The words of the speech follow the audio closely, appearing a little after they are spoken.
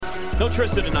No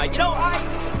Trista tonight.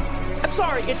 I'm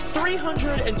sorry. It's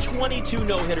 322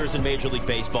 no-hitters in Major League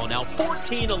Baseball now.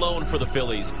 14 alone for the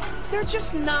Phillies. They're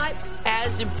just not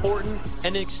as important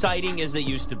and exciting as they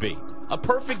used to be. A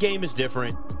perfect game is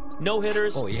different.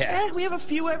 No-hitters, we have a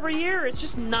few every year. It's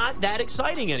just not that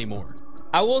exciting anymore.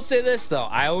 I will say this, though.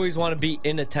 I always want to be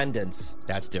in attendance.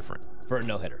 That's different. For a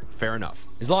no-hitter. Fair enough.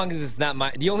 As long as it's not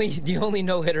the only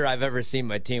no-hitter I've ever seen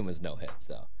my team was no-hit,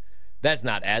 so that's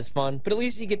not as fun. But at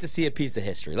least you get to see a piece of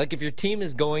history. Like, if your team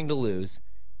is going to lose,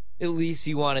 at least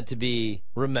you want it to be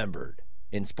remembered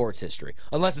in sports history.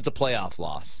 Unless it's a playoff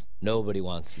loss. Nobody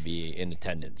wants to be in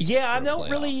attendance. Yeah,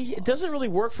 it doesn't really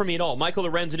work for me at all. Michael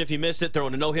Lorenzen, if you missed it,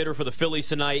 throwing a no-hitter for the Phillies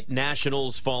tonight.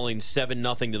 Nationals falling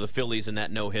 7-0 to the Phillies in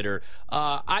that no-hitter.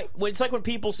 It's like when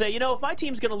people say, if my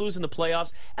team's going to lose in the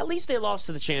playoffs, at least they lost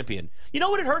to the champion. You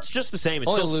know what? It hurts just the same. It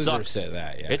Only still losers sucks. Say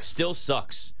that, yeah. It still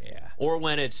sucks. Yeah. Or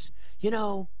when it's,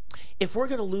 if we're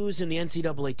going to lose in the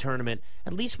NCAA tournament,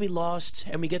 at least we lost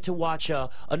and we get to watch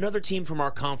another team from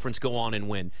our conference go on and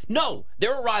win. No,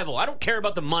 they're a rival. I don't care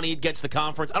about the money it gets the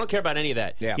conference. I don't care about any of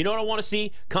that. Yeah. You know what I want to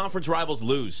see? Conference rivals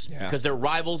lose because they're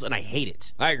rivals, and I hate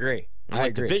it. I agree.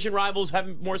 Division rivals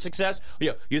having more success.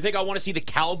 You think I want to see the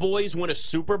Cowboys win a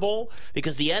Super Bowl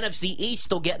because the NFC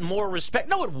East will get more respect?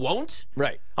 No, it won't.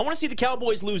 Right. I want to see the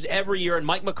Cowboys lose every year and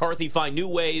Mike McCarthy find new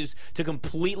ways to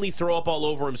completely throw up all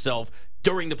over himself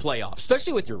during the playoffs.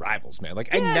 Especially with your rivals, man.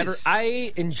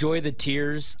 I enjoy the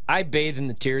tears. I bathe in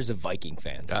the tears of Viking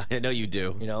fans. I know you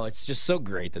do. It's just so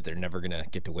great that they're never going to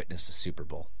get to witness a Super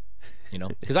Bowl.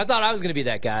 Because I thought I was going to be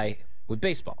that guy with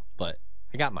baseball, but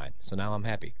I got mine, so now I'm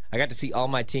happy. I got to see all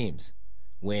my teams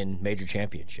win major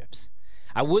championships.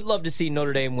 I would love to see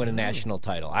Notre Dame win a national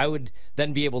title. I would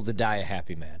then be able to die a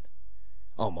happy man.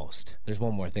 Almost. There's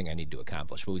one more thing I need to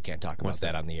accomplish, but we can't talk about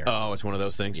that on the air. Oh, it's one of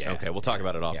those things? Yeah. Okay, we'll talk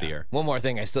about it off the air. One more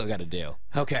thing I still got to do.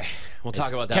 Okay, we'll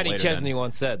talk about that Kenny later. Chesney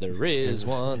once said, there is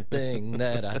one thing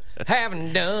that I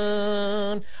haven't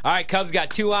done. All right, Cubs got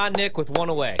 2 on, Nick, with 1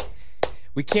 away.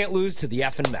 We can't lose to the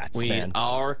effing Mets, man.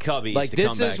 Our Cubbies like, to this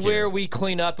come back is where here. we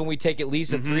clean up and we take at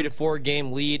least a 3 to 4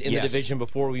 game lead in the division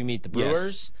before we meet the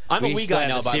Brewers. Yes. I'm a we guy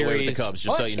now, by the way, with the Cubs,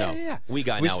 just so you know. Yeah. We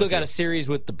guy now. We still got a series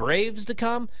with the Braves to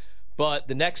come, but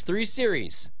the next 3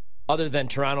 series, other than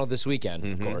Toronto this weekend,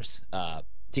 of course,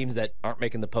 teams that aren't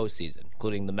making the postseason,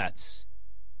 including the Mets.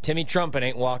 Timmy Trumpet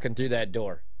ain't walking through that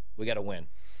door. We got to win.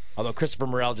 Although Christopher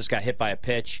Morel just got hit by a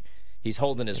pitch. He's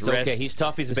holding his wrist. Okay, he's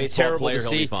tough. He's a This is baseball terrible player. to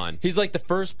He'll see. be fine. He's like the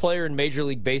first player in Major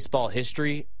League Baseball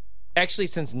history, actually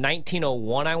since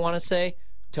 1901, I want to say,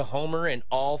 to homer in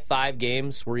all 5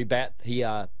 games where he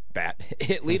hit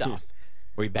leadoff.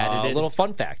 Where he batted it? A little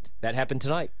fun fact. That happened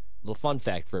tonight. A little fun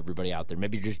fact for everybody out there.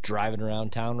 Maybe you're just driving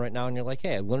around town right now and you're like,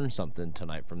 hey, I learned something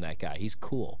tonight from that guy. He's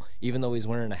cool. Even though he's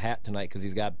wearing a hat tonight because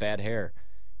he's got bad hair,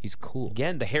 he's cool.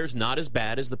 Again, the hair's not as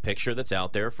bad as the picture that's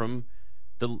out there from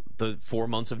the 4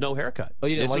 months of no haircut. Oh,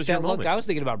 you didn't this like was that your look? moment. I was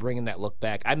thinking about bringing that look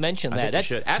back. I mentioned that. That's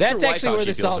That's your wife actually how where she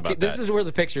this feels all about this that. is where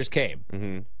the pictures came.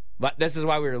 Mm-hmm. But this is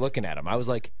why we were looking at them. I was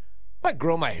like, I might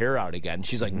grow my hair out again. And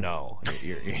she's like, no,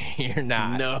 you're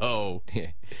not. No.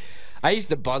 I used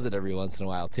to buzz it every once in a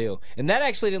while, too. And that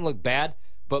actually didn't look bad,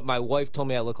 but my wife told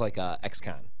me I look like a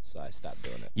ex-con, so I stopped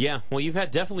doing it. Yeah, well, you've had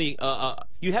definitely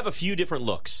you have a few different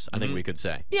looks, I think we could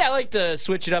say. Yeah, I like to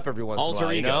switch it up every once in a Alter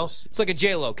while, you know? egos. It's like a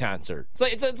J-Lo concert.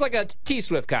 It's like a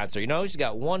T-Swift concert, you know? She's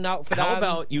got one outfit on. How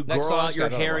about you next grow song out she's your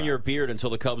got hair another and one your on. beard until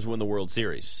the Cubs win the World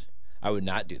Series? I would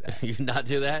not do that. You would not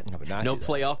do that? I would not No do that.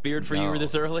 playoff beard for you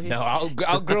this early? No,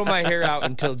 I'll grow my hair out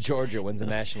until Georgia wins a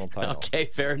national title. Okay,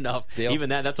 fair enough. Deal. Even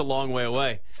that's a long way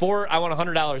away. I want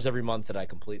 $100 every month that I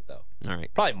complete, though. All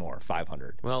right. Probably more,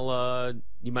 500. Well,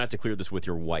 you might have to clear this with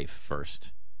your wife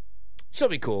first. She'll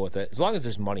be cool with it, as long as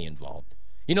there's money involved.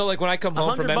 You know, like when I come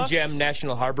home from $100? MGM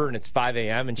National Harbor and it's 5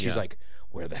 a.m. and she's Yeah. like,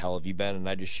 where the hell have you been? And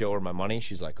I just show her my money.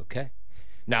 She's like, okay.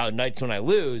 Now, nights when I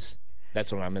lose,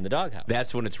 that's when I'm in the doghouse.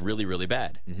 That's when it's really, really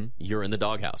bad. Mm-hmm. You're in the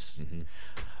doghouse.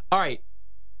 All right.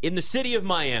 In the city of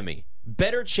Miami,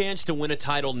 better chance to win a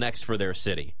title next for their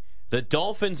city. The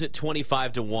Dolphins at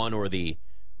 25-1 or the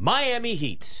Miami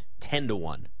Heat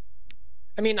 10-1.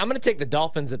 I mean, I'm going to take the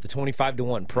Dolphins at the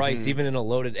 25-1 price, even in a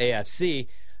loaded AFC.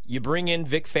 You bring in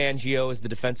Vic Fangio as the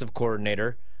defensive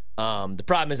coordinator. The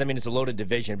problem is, I mean, it's a loaded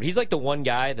division, but he's like the one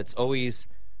guy that's always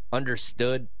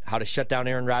understood how to shut down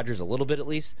Aaron Rodgers a little bit at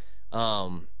least.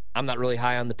 I'm not really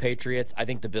high on the Patriots. I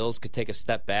think the Bills could take a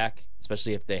step back,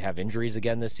 especially if they have injuries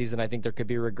again this season. I think there could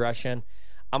be a regression.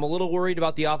 I'm a little worried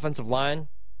about the offensive line.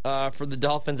 for the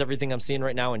Dolphins, everything I'm seeing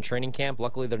right now in training camp.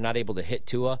 Luckily, they're not able to hit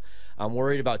Tua. I'm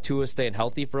worried about Tua staying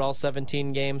healthy for all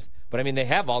 17 games. But, I mean, they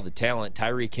have all the talent.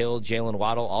 Tyreek Hill, Jalen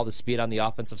Waddle, all the speed on the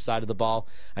offensive side of the ball.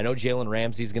 I know Jalen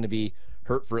Ramsey's going to be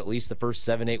hurt for at least the first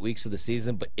 7-8 weeks of the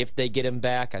season. But if they get him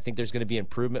back, I think there's going to be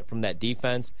improvement from that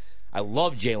defense. I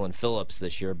love Jalen Phillips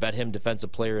this year. Bet him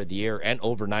Defensive Player of the Year and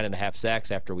over 9.5 sacks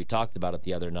after we talked about it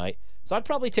the other night. So I'd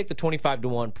probably take the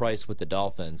 25-1 price with the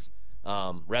Dolphins.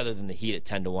 Rather than the Heat at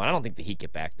 10-1. I don't think the Heat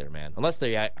get back there, man. Unless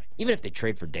they, even if they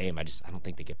trade for Dame, I don't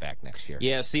think they get back next year.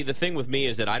 Yeah. See, the thing with me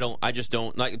is that I just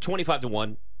don't like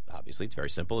 25-1. Obviously, it's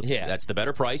very simple. That's the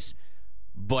better price,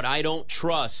 but I don't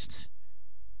trust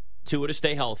Tua to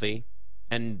stay healthy.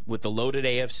 And with the loaded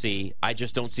AFC, I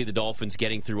just don't see the Dolphins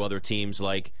getting through other teams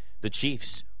like the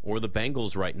Chiefs or the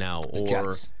Bengals right now,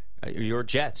 or your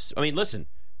Jets. I mean, listen,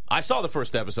 I saw the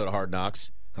first episode of Hard Knocks.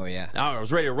 Oh, yeah. I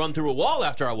was ready to run through a wall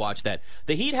after I watched that.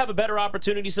 The Heat have a better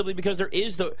opportunity simply because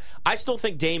I still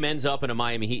think Dame ends up in a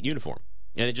Miami Heat uniform.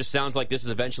 And it just sounds like this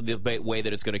is eventually the way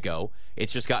that it's going to go.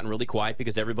 It's just gotten really quiet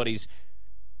because everybody's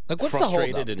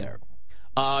frustrated. The there?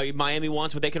 Miami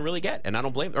wants what they can really get, and I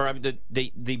don't blame them. Or I mean,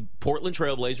 the Portland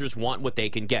Trailblazers want what they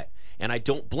can get, and I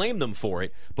don't blame them for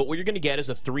it. But what you're going to get is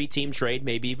a 3-team trade,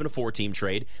 maybe even a 4-team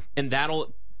trade, and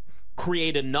that'll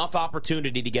create enough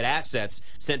opportunity to get assets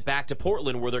sent back to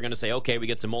Portland where they're going to say, okay, we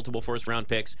get some multiple first-round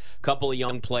picks, couple of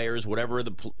young players,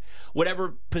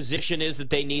 whatever position is that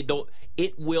they need, though,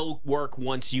 it will work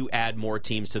once you add more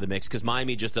teams to the mix because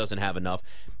Miami just doesn't have enough.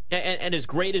 And as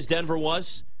great as Denver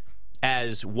was,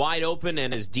 as wide open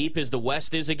and as deep as the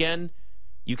West is again,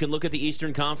 you can look at the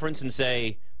Eastern Conference and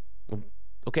say,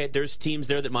 okay, there's teams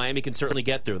there that Miami can certainly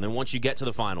get through. And then once you get to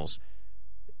the finals,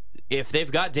 if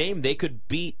they've got Dame, they could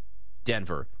beat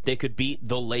Denver. They could beat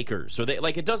the Lakers. So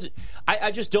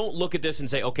I just don't look at this and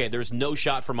say, okay, there's no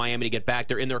shot for Miami to get back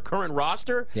there. In their current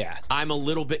roster, I'm a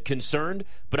little bit concerned,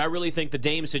 but I really think the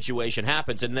Dame situation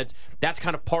happens, and that's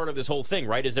kind of part of this whole thing,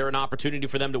 right? Is there an opportunity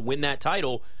for them to win that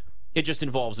title? It just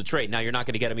involves a trade. Now, you're not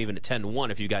going to get them even at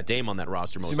 10-1 if you got Dame on that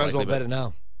roster, most likely. You might as well bet it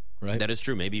now. Right. That is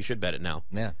true. Maybe you should bet it now.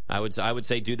 Yeah. I would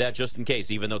say do that just in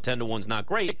case. Even though 10-1's not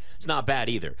great, it's not bad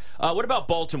either. What about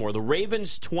Baltimore? The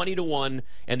Ravens 20-1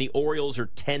 and the Orioles are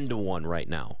 10-1 right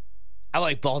now. I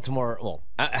like Baltimore. Well,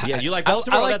 you like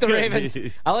Baltimore. I like That's the good.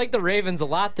 Ravens. I like the Ravens a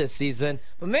lot this season.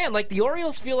 But man, like the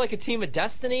Orioles feel like a team of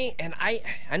destiny, and I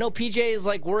know PJ is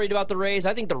like worried about the Rays.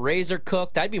 I think the Rays are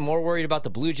cooked. I'd be more worried about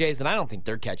the Blue Jays, and I don't think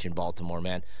they're catching Baltimore.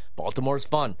 Man, Baltimore's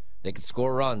fun. They can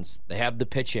score runs. They have the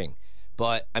pitching.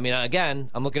 But, I mean,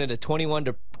 again, I'm looking at a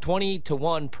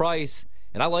 20-1 price,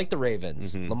 and I like the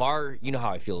Ravens. Mm-hmm. Lamar, you know how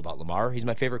I feel about Lamar. He's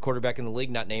my favorite quarterback in the league,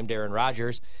 not named Aaron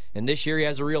Rodgers. And this year he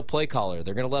has a real play caller.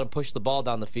 They're going to let him push the ball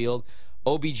down the field.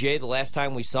 OBJ, the last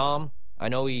time we saw him, I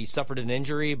know he suffered an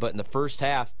injury, but in the first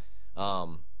half, I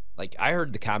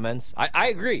heard the comments. I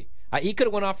agree. He could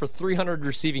have went off for 300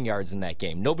 receiving yards in that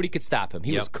game. Nobody could stop him.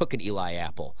 He was cooking Eli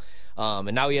Apple.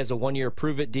 And now he has a 1-year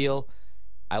prove-it deal.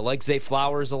 I like Zay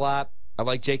Flowers a lot. I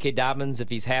like J.K. Dobbins if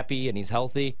he's happy and he's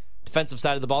healthy. Defensive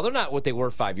side of the ball, they're not what they were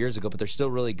 5 years ago, but they're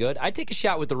still really good. I'd take a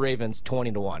shot with the Ravens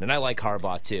 20-1, and I like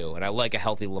Harbaugh too, and I like a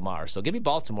healthy Lamar. So give me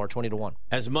Baltimore 20-1.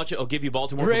 As much, I'll give you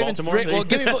Baltimore Ravens, for Baltimore. Well,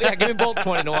 give me both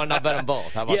 20-1. And I'll bet them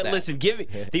both. How about that? Listen, give me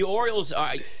the Orioles.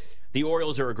 The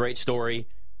Orioles are a great story.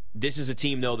 This is a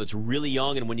team, though, that's really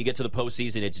young, and when you get to the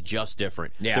postseason, it's just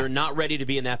different. Yeah. They're not ready to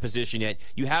be in that position yet.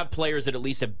 You have players that at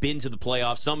least have been to the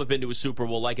playoffs. Some have been to a Super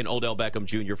Bowl, like an Odell Beckham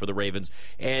Jr. for the Ravens.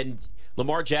 And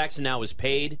Lamar Jackson now is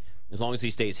paid. As long as he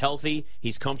stays healthy,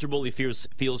 he's comfortable, he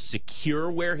feels secure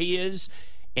where he is.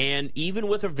 And even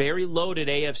with a very loaded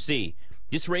AFC,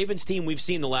 this Ravens team we've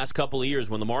seen the last couple of years,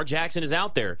 when Lamar Jackson is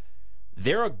out there,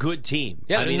 they're a good team.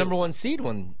 Yeah, they're the number one seed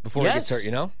before he gets hurt,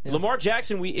 you know? Yeah. Lamar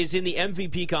Jackson is in the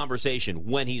MVP conversation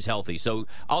when he's healthy. So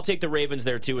I'll take the Ravens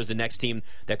there, too, as the next team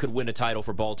that could win a title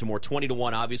for Baltimore.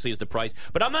 20-1, obviously, is the price.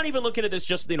 But I'm not even looking at this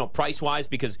just, price-wise,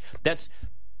 because that's...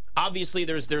 Obviously,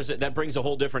 that brings a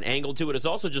whole different angle to it. It's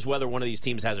also just whether one of these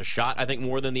teams has a shot, I think,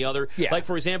 more than the other. Yeah. Like,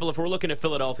 for example, if we're looking at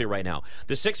Philadelphia right now,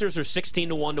 the Sixers are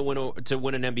 16-1 to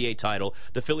win an NBA title.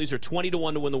 The Phillies are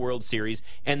 20-1 to win the World Series,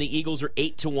 and the Eagles are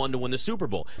 8-1 to win the Super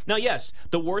Bowl. Now, yes,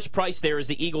 the worst price there is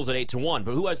the Eagles at 8-1,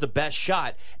 but who has the best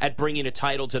shot at bringing a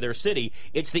title to their city?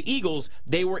 It's the Eagles.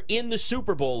 They were in the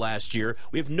Super Bowl last year.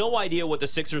 We have no idea what the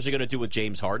Sixers are going to do with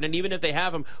James Harden, and even if they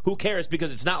have him, who cares?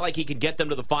 Because it's not like he can get them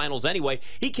to the finals anyway.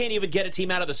 He can't even get a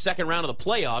team out of the second round of the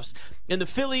playoffs. And the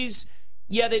Phillies,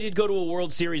 yeah, they did go to a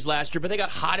World Series last year, but they got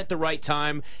hot at the right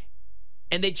time.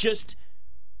 And it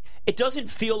doesn't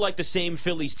feel like the same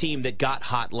Phillies team that got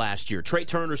hot last year. Trey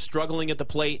Turner's struggling at the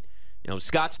plate.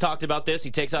 Scott's talked about this. He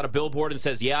takes out a billboard and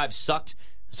says, yeah, I've sucked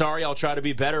Sorry, I'll try to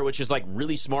be better, which is like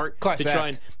really smart Class to act. try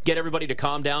and get everybody to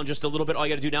calm down just a little bit. All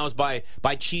you got to do now is buy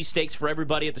cheesesteaks for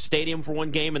everybody at the stadium for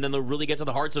one game, and then they'll really get to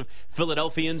the hearts of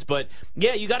Philadelphians. But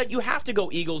yeah, you have to go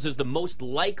Eagles as the most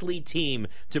likely team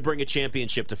to bring a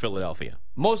championship to Philadelphia.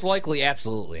 Most likely,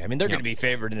 absolutely. I mean, they're going to be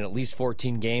favored in at least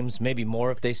 14 games, maybe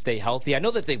more if they stay healthy. I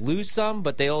know that they lose some,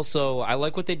 but I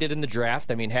like what they did in the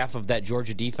draft. I mean, half of that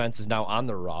Georgia defense is now on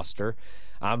their roster.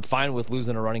 I'm fine with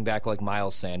losing a running back like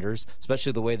Miles Sanders,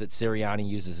 especially the way that Sirianni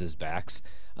uses his backs.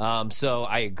 So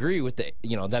I agree with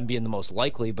them being the most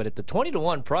likely, but at the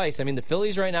 20-1 price, I mean, the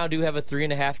Phillies right now do have a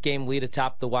 3.5 game lead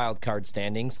atop the wild card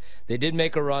standings. They did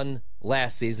make a run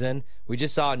last season. We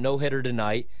just saw a no-hitter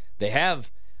tonight. They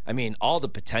have, all the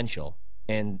potential,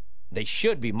 and they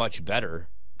should be much better,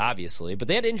 obviously, but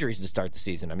they had injuries to start the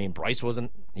season. I mean, Bryce was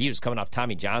coming off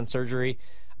Tommy John surgery.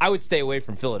 I would stay away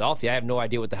from Philadelphia. I have no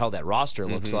idea what the hell that roster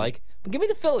looks like. But give me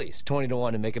the Phillies 20-1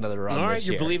 and make another run. All right, this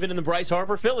you're year. believing in the Bryce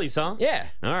Harper Phillies, huh? Yeah.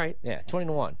 All right. Yeah,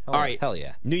 20-1. All right. Hell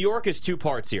yeah. New York is two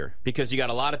parts here because you got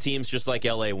a lot of teams just like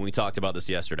LA when we talked about this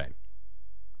yesterday.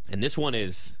 And this one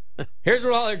is Here's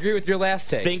where I'll agree with your last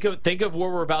take. Think of where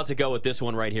we're about to go with this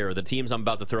one right here. The teams I'm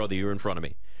about to throw that you're in front of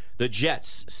me. The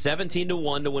Jets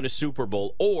 17-1 to win a Super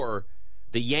Bowl, or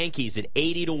the Yankees at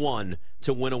 80-1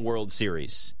 to win a World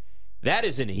Series. That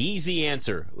is an easy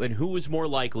answer. And who is more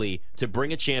likely to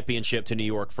bring a championship to New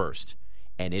York first?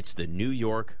 And it's the New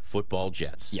York Football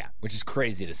Jets. Yeah, which is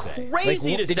crazy to say.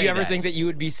 Crazy to say. Did you ever that. think that you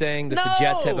would be saying that the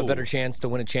Jets have a better chance to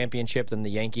win a championship than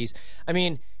the Yankees? I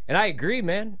mean, and I agree,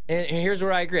 man. And here's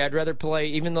where I agree. I'd rather play,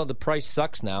 even though the price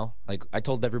sucks now. Like, I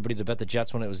told everybody to bet the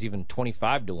Jets when it was even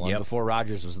 25-1 before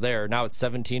Rodgers was there. Now it's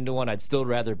 17-1. I'd still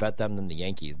rather bet them than the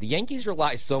Yankees. The Yankees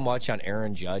rely so much on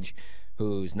Aaron Judge,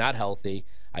 who's not healthy.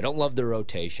 I don't love the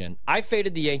rotation. I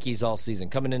faded the Yankees all season,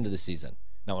 coming into the season.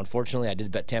 Now, unfortunately, I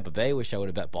did bet Tampa Bay. Wish I would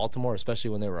have bet Baltimore, especially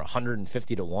when they were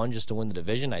 150-1 just to win the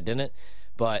division. I didn't.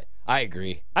 But I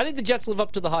agree. I think the Jets live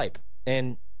up to the hype.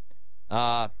 And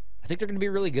I think they're going to be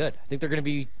really good. I think they're going to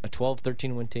be a 12,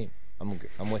 13-win team.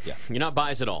 I'm with you. You're not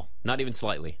biased at all. Not even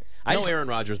slightly. Aaron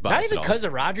Rodgers biased Not even at all. because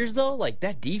of Rodgers, though. Like,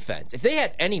 that defense. If they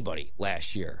had anybody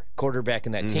last year, quarterback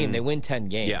in that team, they win 10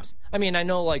 games. Yeah. I mean, I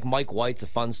know, like, Mike White's a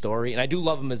fun story, and I do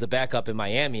love him as a backup in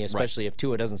Miami, especially if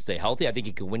Tua doesn't stay healthy. I think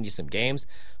he could win you some games.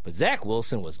 But Zach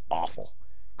Wilson was awful.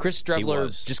 Chris Strebler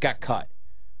just got cut.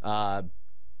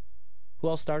 Who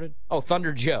else started? Oh,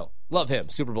 Thunder Joe. Love him,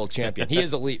 Super Bowl champion. He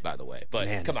is elite, by the way.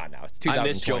 But come on now, it's 2023. I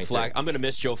miss Joe Flacco. I'm going to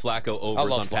miss Joe Flacco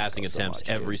overs on passing attempts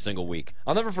every single week.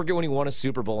 I'll never forget when he won a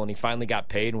Super Bowl and he finally got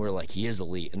paid, and we were like, he is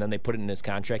elite. And then they put it in his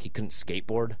contract. He couldn't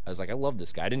skateboard. I was like, I love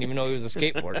this guy. I didn't even know he was a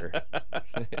skateboarder.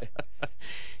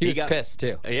 he was pissed,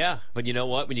 too. Yeah, but you know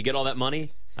what? When you get all that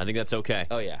money, I think that's okay.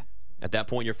 Oh, yeah. At that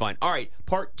point, you're fine. All right,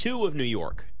 part 2 of New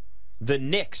York. The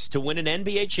Knicks to win an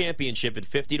NBA championship at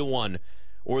 50-1,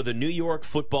 or the New York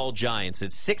Football Giants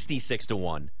at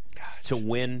 66-1 to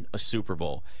win a Super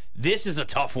Bowl. This is a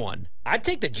tough one. I'd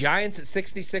take the Giants at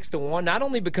 66-1, not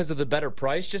only because of the better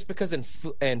price, just because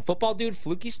in football, dude,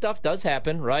 fluky stuff does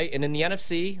happen, right? And in the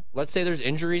NFC, let's say there's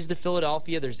injuries to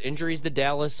Philadelphia, there's injuries to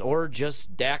Dallas, or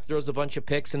just Dak throws a bunch of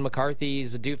picks and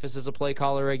McCarthy's a doofus as a play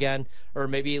caller again, or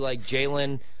maybe like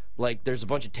Jalen, like there's a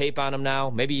bunch of tape on him now.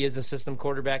 Maybe he is a system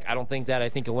quarterback. I don't think that. I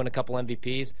think he'll win a couple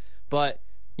MVPs. But,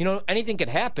 you know, anything could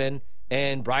happen,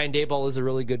 and Brian Daboll is a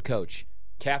really good coach.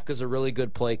 Kafka's a really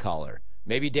good play caller.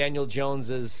 Maybe Daniel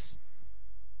Jones is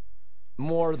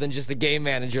more than just a game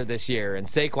manager this year, and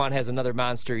Saquon has another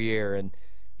monster year, and,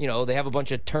 you know, they have a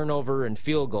bunch of turnover and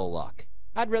field goal luck.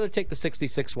 I'd rather take the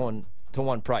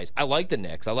 66-1 price. I like the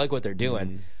Knicks. I like what they're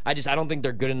doing. I don't think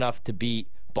they're good enough to beat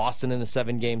Boston in a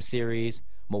 7-game series,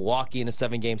 Milwaukee in a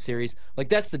 7-game series. Like,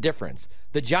 that's the difference.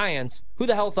 The Giants, who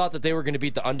the hell thought that they were going to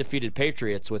beat the undefeated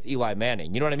Patriots with Eli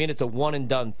Manning? You know what I mean? It's a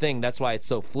one-and-done thing. That's why it's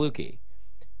so fluky.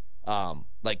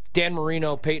 Like Dan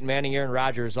Marino, Peyton Manning, Aaron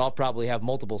Rodgers all probably have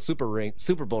multiple Super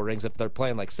Bowl rings if they're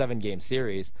playing like 7-game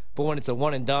series. But when it's a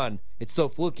one and done, it's so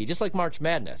fluky, just like March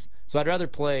Madness. So I'd rather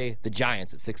play the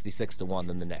Giants at 66-1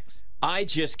 than the Knicks. I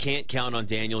just can't count on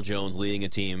Daniel Jones leading a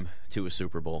team to a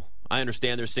Super Bowl. I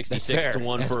understand they're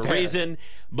 66-1 for a reason,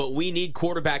 but we need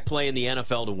quarterback play in the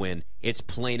NFL to win. It's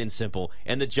plain and simple.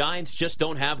 And the Giants just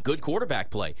don't have good quarterback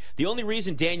play. The only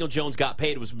reason Daniel Jones got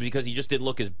paid was because he just didn't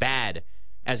look as bad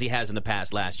as he has in the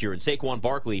past last year. And Saquon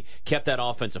Barkley kept that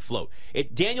offense afloat.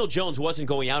 Daniel Jones wasn't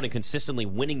going out and consistently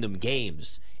winning them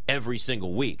games every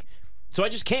single week. So I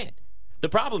just can't. The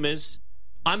problem is,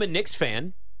 I'm a Knicks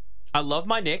fan. I love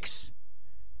my Knicks.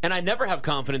 And I never have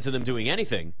confidence in them doing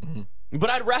anything. But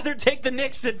I'd rather take the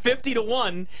Knicks at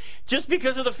 50-1 just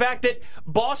because of the fact that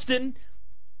Boston,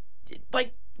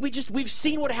 like, we've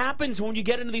seen what happens when you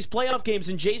get into these playoff games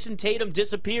and Jason Tatum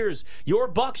disappears. Your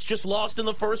Bucks just lost in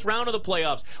the first round of the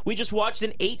playoffs. We just watched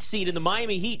an 8 seed in the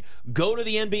Miami Heat go to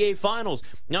the NBA Finals.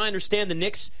 Now I understand the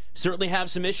Knicks certainly have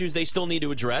some issues they still need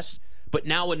to address. But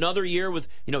now another year with,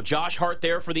 Josh Hart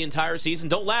there for the entire season.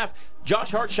 Don't laugh.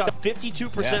 Josh Hart shot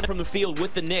 52% from the field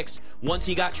with the Knicks once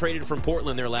he got traded from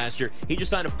Portland there last year. He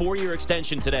just signed a 4-year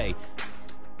extension today.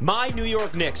 My New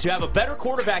York Knicks, who have a better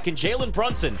quarterback in Jalen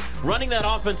Brunson running that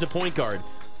offensive point guard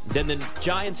than the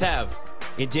Giants have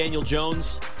in Daniel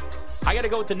Jones. I got to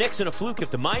go with the Knicks in a fluke.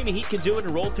 If the Miami Heat can do it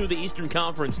and roll through the Eastern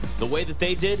Conference the way that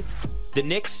they did, the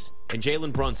Knicks and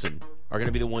Jalen Brunson are going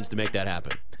to be the ones to make that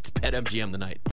happen. It's BetMGM tonight.